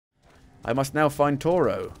I must now find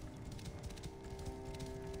Turo.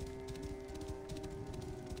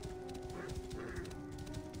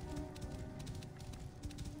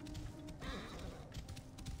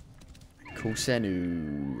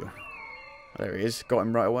 Kusenu. There he is. Got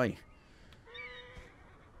him right away.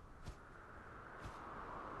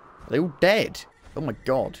 Are they all dead? Oh my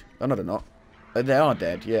god. Oh no, they're not. They are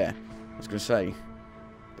dead, yeah. I was going to say.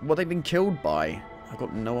 What they've been killed by? I've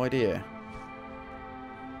got no idea.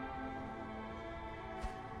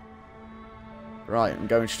 Right, I'm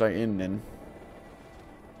going straight in then.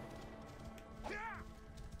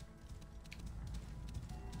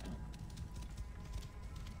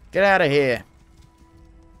 Get out of here.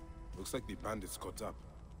 Looks like the bandits caught up,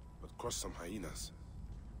 but crossed some hyenas.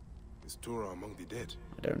 Is Turo among the dead?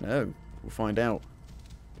 I don't know. We'll find out.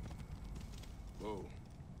 Whoa.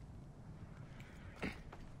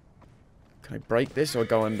 Can I break this or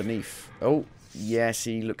go underneath? Oh, yes,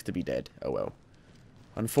 he looks to be dead. Oh well.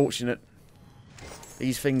 Unfortunate.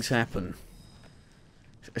 These things happen.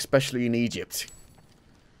 Especially in Egypt.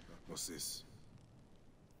 What's this?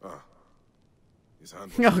 Ah. His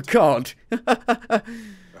hand. Oh god. The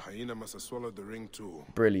hyena must have swallowed the ring too.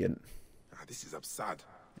 Brilliant. Ah, this is absurd.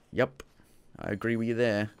 Yep. I agree with you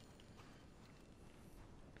there.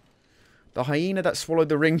 The hyena that swallowed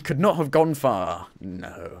the ring could not have gone far.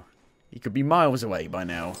 No. He could be miles away by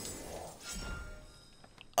now.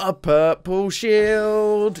 A purple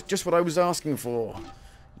shield! Just what I was asking for.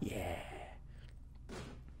 Yeah.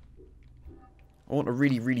 I want a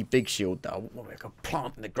really, really big shield, though. I want like a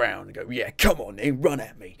plant in the ground and go, yeah, come on, then, run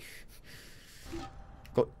at me.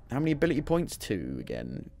 Got how many ability points? 2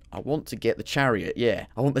 again. I want to get the chariot. Yeah,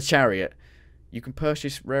 I want the chariot. You can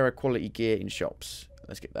purchase rarer quality gear in shops.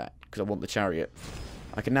 Let's get that, because I want the chariot.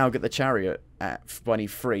 I can now get the chariot at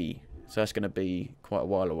 23. So that's going to be quite a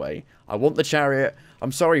while away. I want the chariot.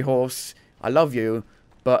 I'm sorry, horse. I love you.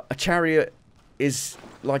 But a chariot is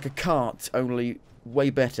like a cart, only way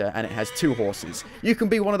better, and it has 2 horses. You can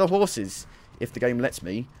be one of the horses, if the game lets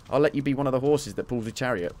me. I'll let you be one of the horses that pulls the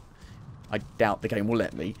chariot. I doubt the game will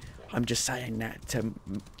let me. I'm just saying that to,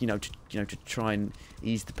 to try and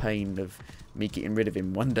ease the pain of me getting rid of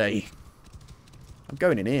him one day. I'm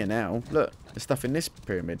going in here now. Look, there's stuff in this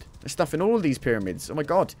pyramid. There's stuff in all of these pyramids. Oh my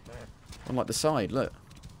god. On like the side, look.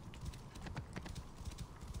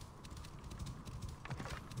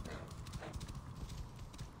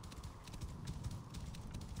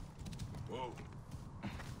 Whoa.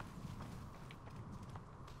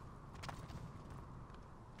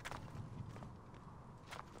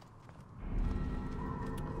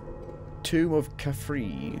 Tomb of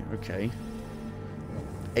Khafre. Okay.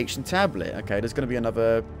 Ancient tablet. Okay, there's going to be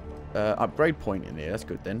another upgrade point in here. That's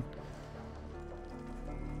good then.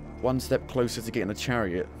 One step closer to getting the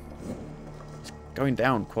chariot. It's going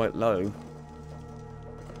down quite low.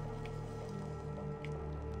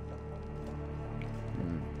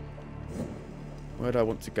 Where do I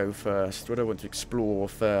want to go first? Where do I want to explore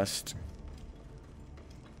first?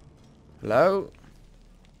 Hello?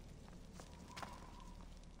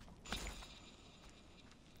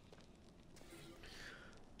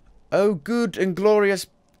 O good and glorious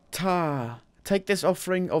Ptah, take this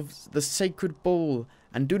offering of the sacred bull,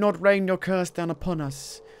 and do not rain your curse down upon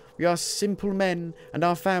us. We are simple men, and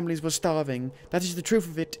our families were starving. That is the truth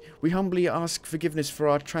of it. We humbly ask forgiveness for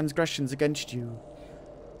our transgressions against you.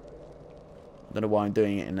 I don't know why I'm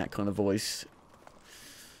doing it in that kind of voice.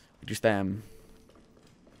 I just am.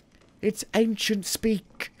 It's ancient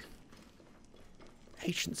speak.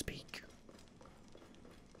 Ancient speak.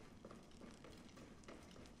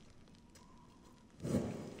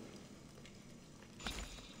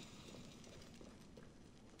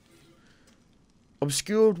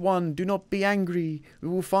 Obscured one, do not be angry. We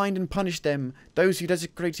will find and punish them. Those who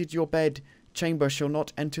desecrated your bed chamber shall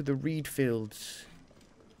not enter the reed fields.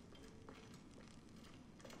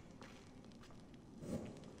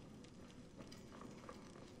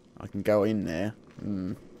 I can go in there. I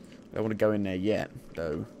don't want to go in there yet,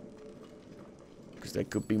 though. Because there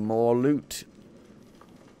could be more loot.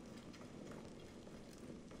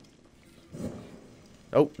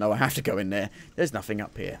 Oh, no, I have to go in there. There's nothing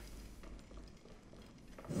up here.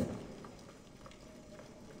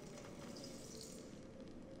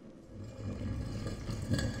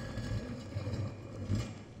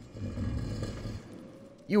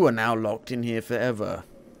 You are now locked in here forever.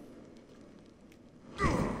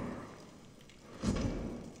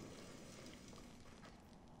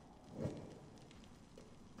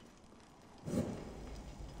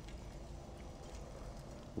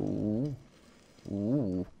 Ooh.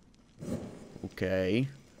 Ooh. Okay.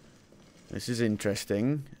 This is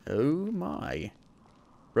interesting. Oh my.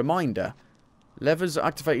 Reminder. Levers are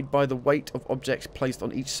activated by the weight of objects placed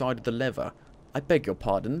on each side of the lever. I beg your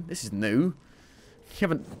pardon. This is new. You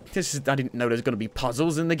haven't... I didn't know there's going to be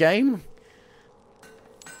puzzles in the game.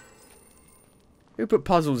 Who put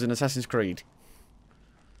puzzles in Assassin's Creed?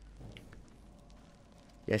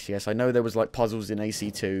 Yes, I know there was like puzzles in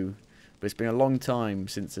AC2, but it's been a long time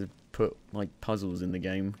since they've put like puzzles in the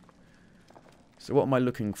game. So what am I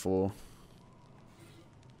looking for?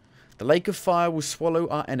 The Lake of Fire will swallow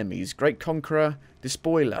our enemies. Great Conqueror,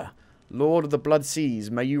 Despoiler, Lord of the Blood Seas,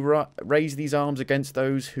 may you raise these arms against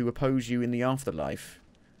those who oppose you in the afterlife.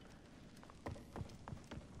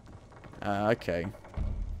 Okay.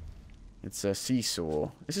 It's a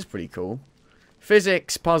seesaw. This is pretty cool.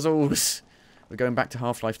 Physics puzzles! We're going back to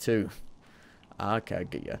Half-Life 2. Okay, I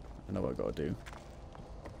get ya. I know what I've got to do.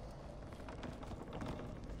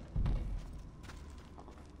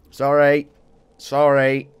 Sorry.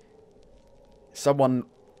 Sorry. Someone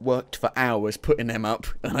worked for hours putting them up,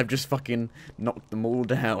 and I've just fucking knocked them all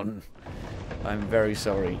down. I'm very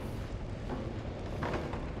sorry.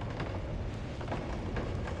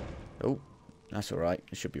 Oh, that's alright.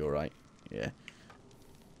 It should be alright. Yeah.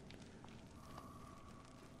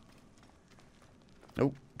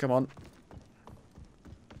 Oh, come on.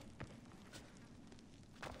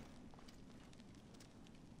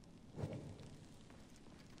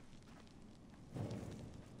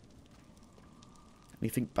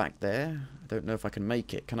 Anything back there? I don't know if I can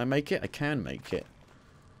make it. Can I make it? I can make it.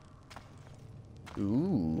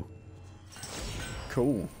 Ooh.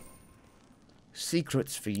 Cool.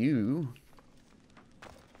 Secrets for you.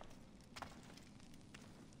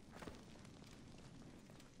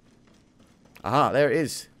 Aha, there it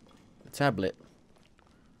is. The tablet.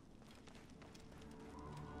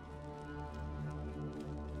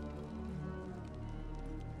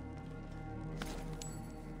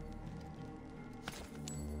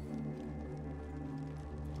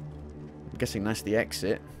 I'm guessing that's the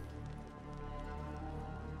exit.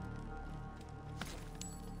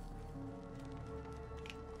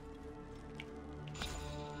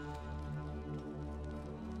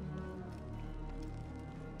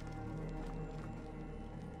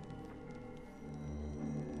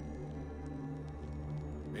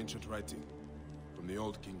 Ancient writing from the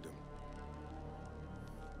Old Kingdom.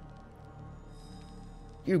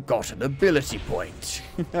 You got an ability point.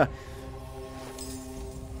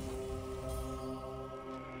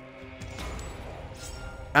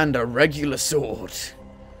 And a regular sword.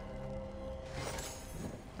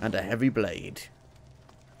 And a heavy blade.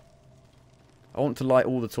 I want to light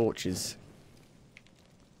all the torches.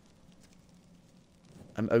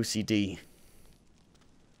 I'm OCD.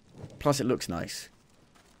 Plus it looks nice.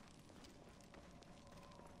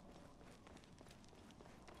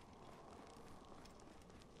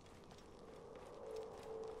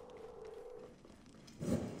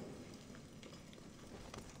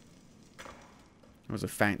 That was a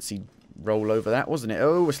fancy roll over that, wasn't it?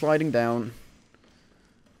 Oh, we're sliding down.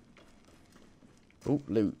 Oh,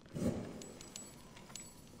 loot.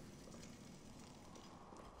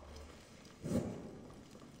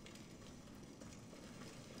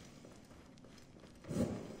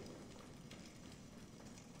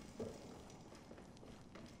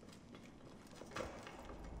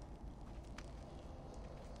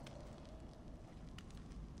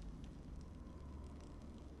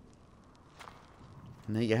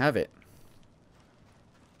 And there you have it.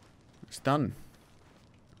 It's done.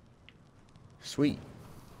 Sweet.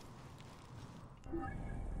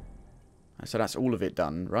 So that's all of it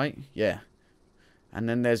done, right? Yeah. And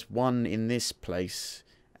then there's one in this place.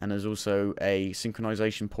 And there's also a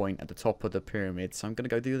synchronization point at the top of the pyramid. So I'm going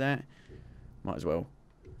to go do that. Might as well.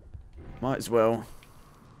 Might as well.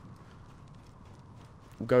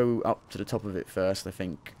 We'll go up to the top of it first, I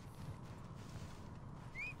think.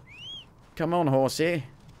 Come on, horsey.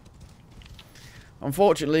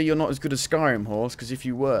 Unfortunately, you're not as good as Skyrim horse, because if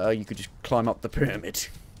you were, you could just climb up the pyramid.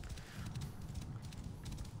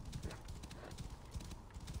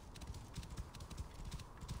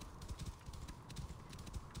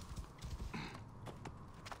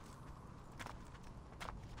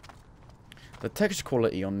 The texture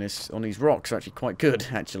quality on these rocks are actually quite good,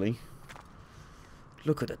 actually.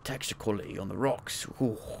 Look at the texture quality on the rocks.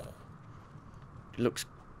 Ooh. It looks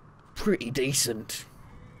pretty decent.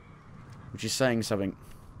 Which is saying something.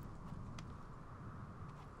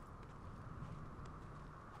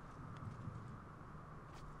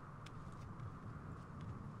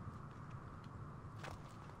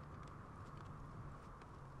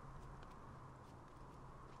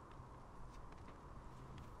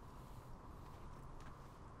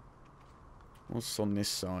 What's on this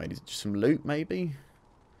side? Is it just some loot, maybe?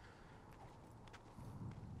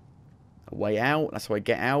 way out? That's how I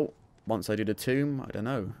get out once I do the tomb? I don't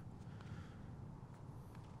know.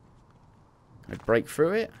 Can I break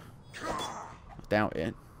through it? I doubt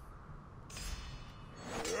it.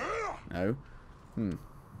 No.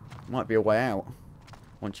 Might be a way out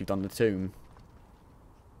once you've done the tomb.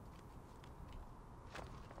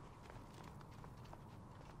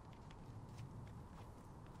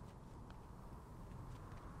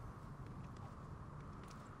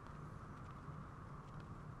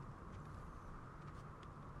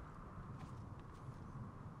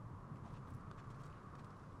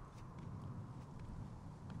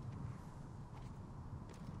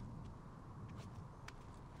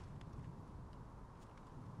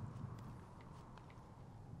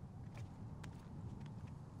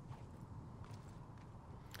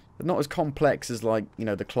 They're not as complex as, like, you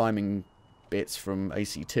know, the climbing bits from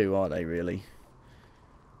AC2, are they, really?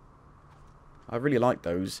 I really like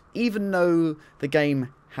those. Even though the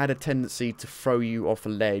game had a tendency to throw you off a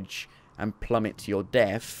ledge and plummet to your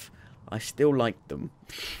death, I still liked them.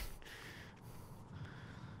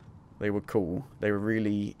 They were cool. They were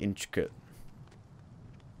really intricate.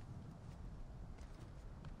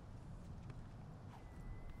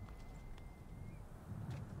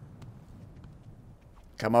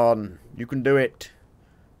 Come on, you can do it.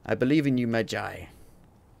 I believe in you, Magi.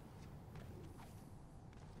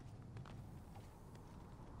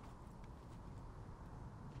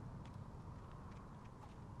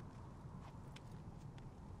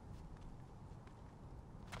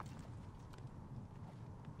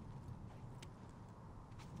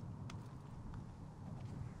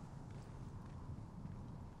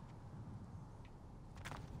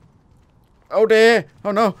 Oh dear!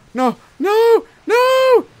 Oh no! No! No!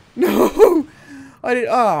 No! No! I did.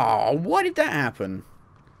 Oh, why did that happen?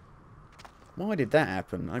 Why did that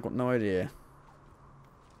happen? I got no idea.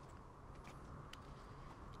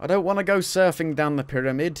 I don't want to go surfing down the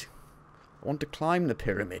pyramid. I want to climb the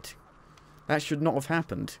pyramid. That should not have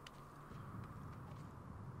happened.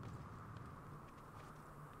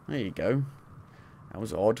 There you go. That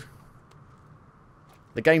was odd.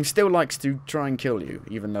 The game still likes to try and kill you,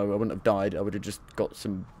 even though I wouldn't have died. I would have just got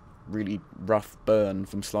some really rough burn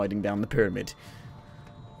from sliding down the pyramid.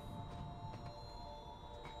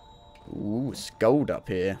 Ooh, it's gold up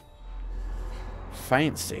here.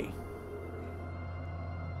 Fancy.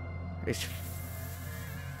 It's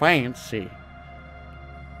fancy.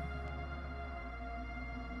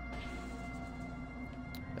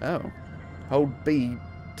 Oh. Hold B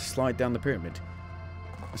to slide down the pyramid.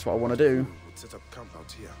 That's what I want to do. We'd set up camp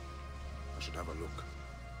out here. I should have a look.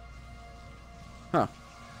 Huh.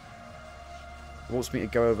 It wants me to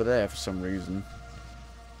go over there for some reason.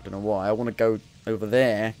 I don't know why. I want to go over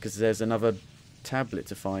there because there's another tablet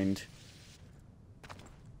to find.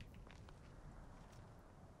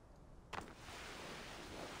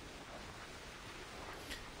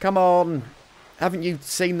 Come on. Haven't you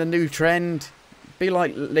seen the new trend? Be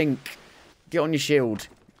like Link. Get on your shield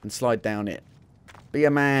and slide down it. Be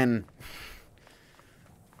a man.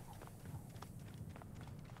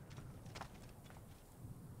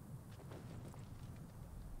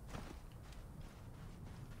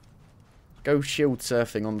 Go shield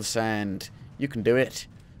surfing on the sand. You can do it.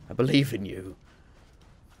 I believe in you.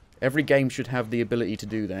 Every game should have the ability to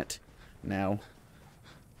do that now.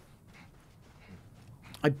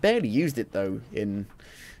 I barely used it though in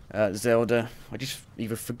Zelda. I just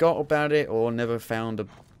either forgot about it or never found a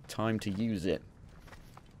time to use it.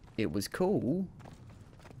 It was cool,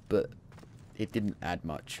 but it didn't add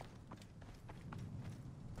much.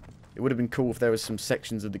 It would have been cool if there was some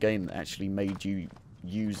sections of the game that actually made you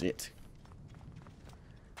use it.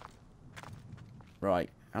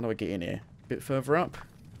 Right, how do I get in here? A bit further up?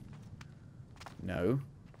 No.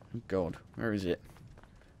 Oh god, where is it?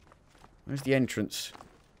 Where's the entrance?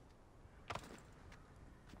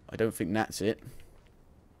 I don't think that's it.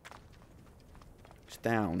 It's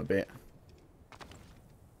down a bit.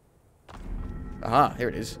 Aha, here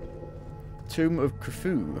it is. Tomb of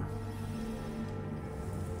Khufu.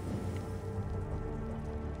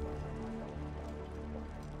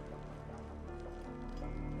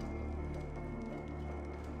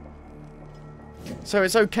 So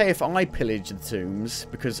it's okay if I pillage the tombs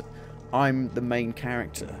because I'm the main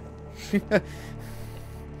character.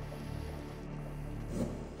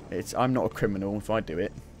 I'm not a criminal if I do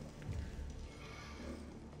it.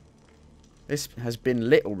 This has been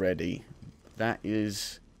lit already. That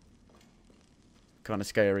is kind of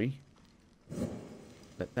scary.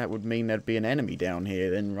 That would mean there'd be an enemy down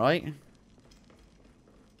here then, right?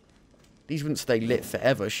 These wouldn't stay lit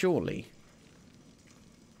forever, surely.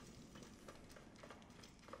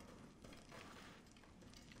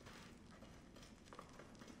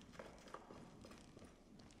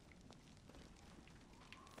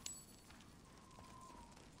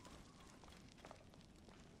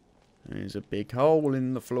 There's a big hole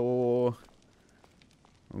in the floor.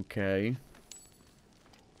 Okay.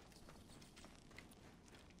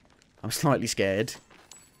 I'm slightly scared.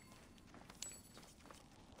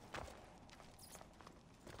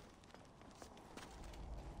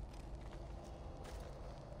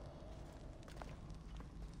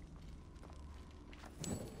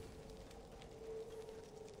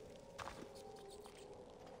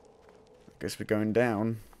 Guess we're going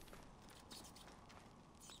down.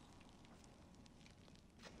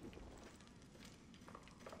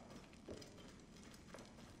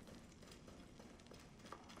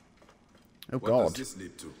 Oh God! What does this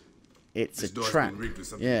lead to? It's This a door's trap. been rigged with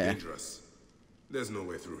something Yeah, dangerous. There's no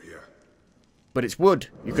way through here. but it's wood.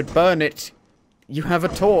 You could burn it. You have a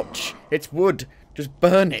torch. It's wood. Just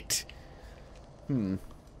burn it.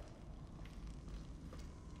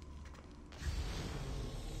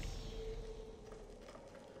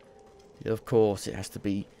 Of course, it has to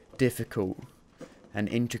be difficult and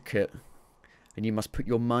intricate, and you must put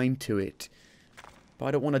your mind to it. But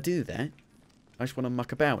I don't want to do that. I just want to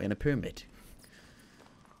muck about in a pyramid.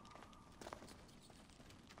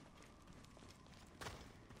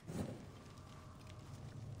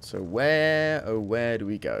 So where, oh where do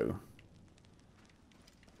we go?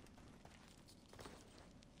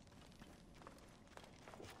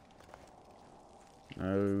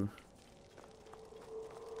 No.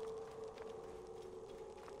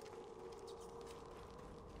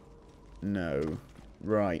 No.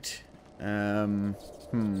 Right.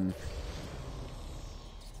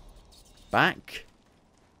 Back?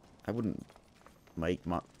 That wouldn't make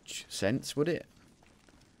much sense, would it?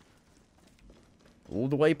 All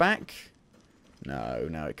the way back? No,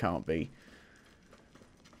 no, it can't be.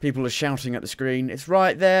 People are shouting at the screen. It's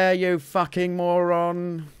right there, you fucking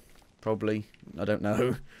moron. Probably. I don't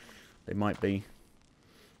know. They might be.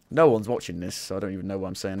 No one's watching this, so I don't even know why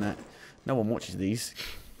I'm saying that. No one watches these.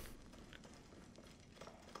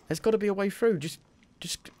 There's got to be a way through. Just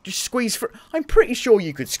squeeze through. I'm pretty sure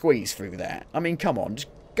you could squeeze through that. I mean, come on. Just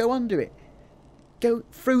go under it. Go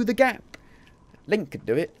through the gap. Link could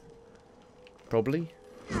do it. Probably.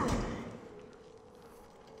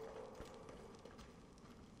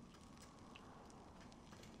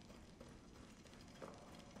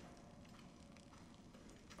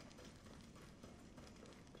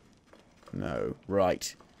 No.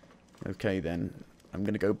 Right. Okay, then. I'm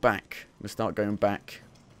going to go back. I'm going to start going back.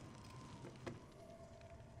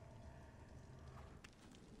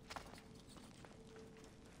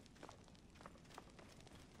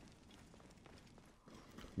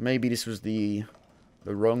 Maybe this was the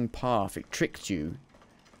wrong path. It tricked you.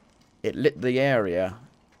 It lit the area.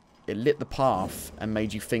 It lit the path and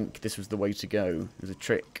made you think this was the way to go. It was a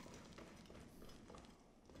trick.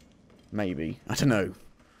 Maybe. I don't know.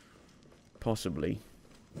 Possibly.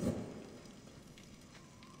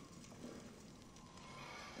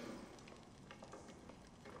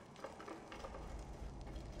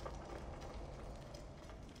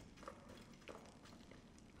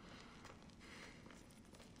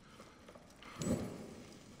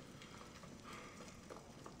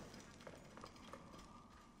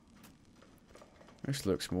 This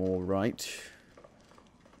looks more right.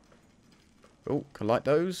 Oh, can I light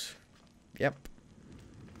those? Yep.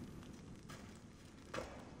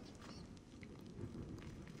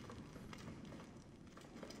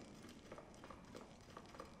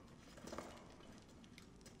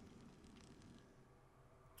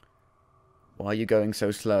 Why are you going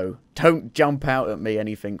so slow? Don't jump out at me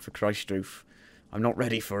anything, for Christ's truth. I'm not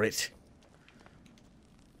ready for it.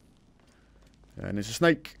 And there's a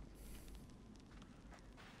snake.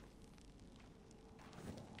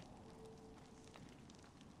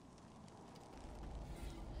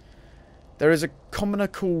 There is a commoner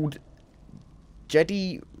called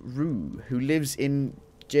Jedi Roo who lives in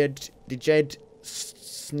Jed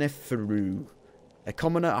Sneferu. A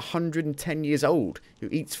commoner 110 years old who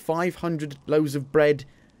eats 500 loaves of bread,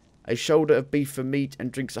 a shoulder of beef for meat,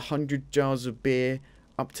 and drinks 100 jars of beer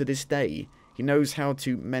up to this day. He knows how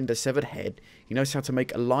to mend a severed head. He knows how to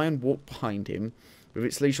make a lion walk behind him with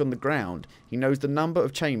its leash on the ground. He knows the number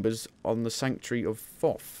of chambers on the sanctuary of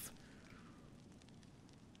Thoth.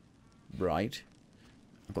 Right.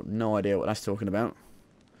 I've got no idea what that's talking about.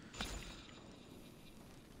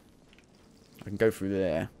 I can go through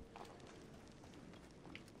there.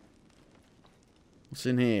 What's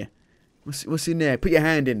in here? What's in there? Put your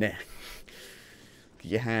hand in there.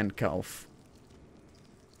 Get your hand cut off.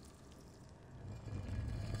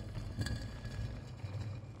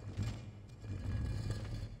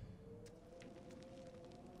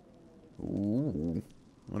 Ooh.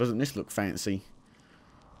 Why doesn't this look fancy?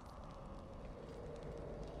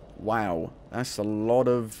 Wow, that's a lot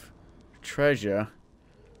of treasure.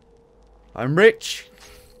 I'm rich!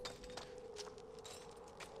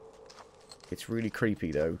 It's really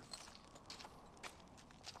creepy, though.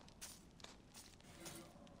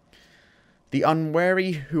 The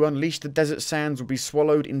unwary who unleash the desert sands will be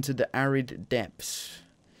swallowed into the arid depths.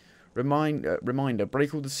 Reminder,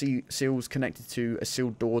 break all the seals connected to a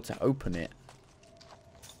sealed door to open it.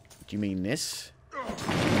 Do you mean this?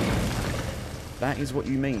 That is what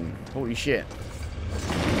you mean. Holy shit.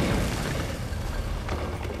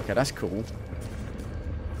 Okay, that's cool.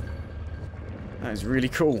 That is really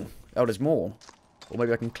cool. Oh, there's more. Or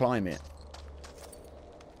maybe I can climb it.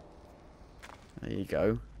 There you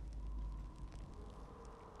go.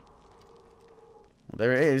 Well,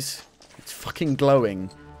 there it is. It's fucking glowing.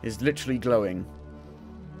 It's literally glowing.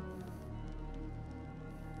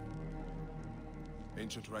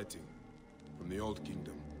 Ancient writing from the Old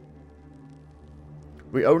Kingdom.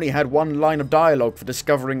 We only had one line of dialogue for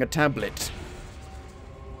discovering a tablet.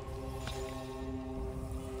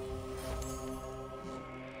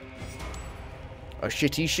 A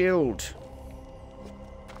shitty shield.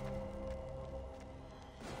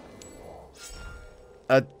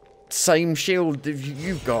 A same shield that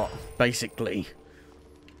you've got, basically.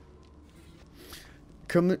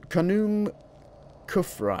 Khanum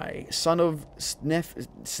Khafre, son of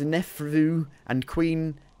Snefru and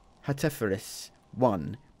Queen Hatteferes.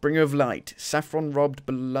 1. Bringer of light, saffron-robbed,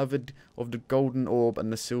 beloved of the golden orb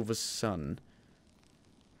and the silver sun.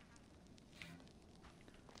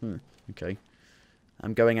 Okay.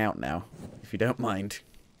 I'm going out now, if you don't mind.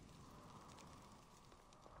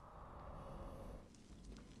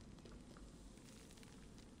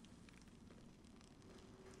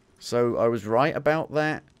 So, I was right about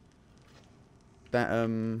that. That,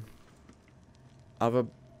 other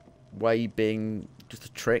way being just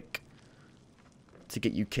a trick to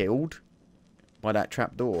get you killed by that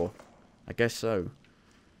trapdoor. I guess so.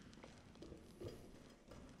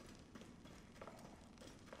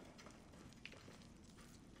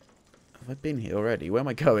 Have I been here already? Where am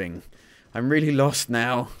I going? I'm really lost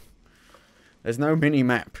now. There's no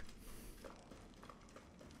mini-map.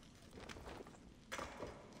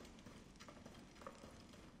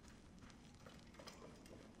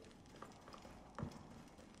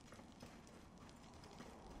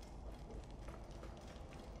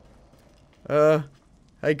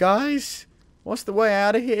 Hey guys? What's the way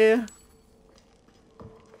out of here?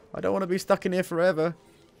 I don't want to be stuck in here forever.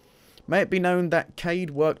 May it be known that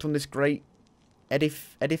Cade worked on this great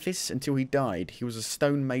edifice until he died. He was a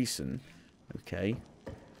stone mason. Okay.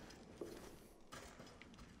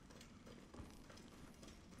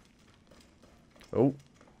 Oh.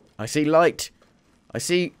 I see light. I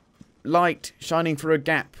see light shining through a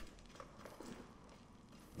gap.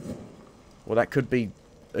 Well, that could be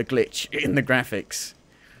a glitch in the graphics.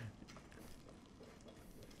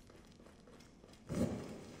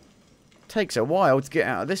 Takes a while to get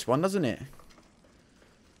out of this one, doesn't it?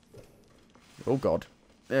 Oh god.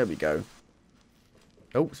 There we go.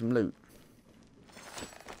 Oh, some loot.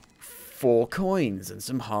 4 coins and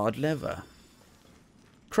some hard leather.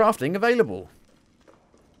 Crafting available.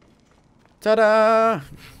 Ta-da!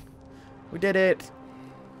 We did it.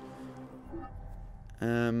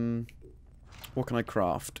 What can I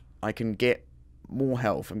craft? I can get more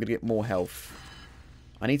health. I'm going to get more health.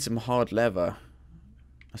 I need some hard leather.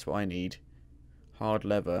 That's what I need. Hard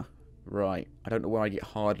leather. Right. I don't know where I get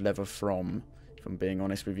hard leather from, if I'm being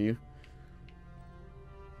honest with you.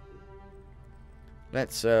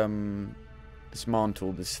 Let's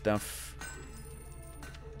dismantle this stuff.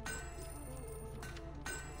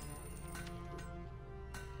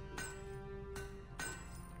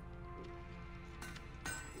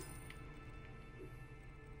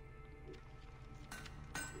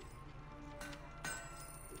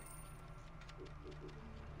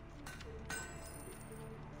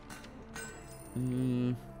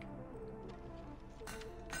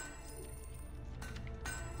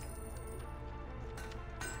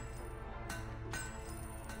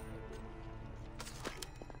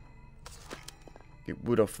 Get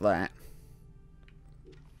wood off that.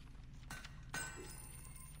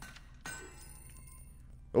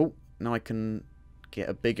 Oh, now I can get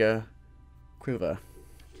a bigger quiver.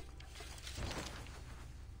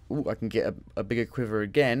 Oh, I can get a bigger quiver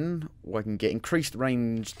again, or I can get increased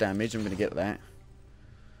range damage. I'm going to get that.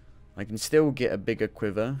 I can still get a bigger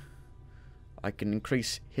quiver. I can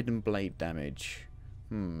increase hidden blade damage.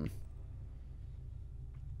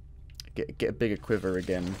 Get a bigger quiver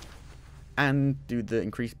again. And do the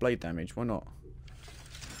increased blade damage. Why not?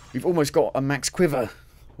 We've almost got a max quiver.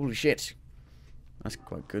 Holy shit. That's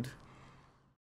quite good.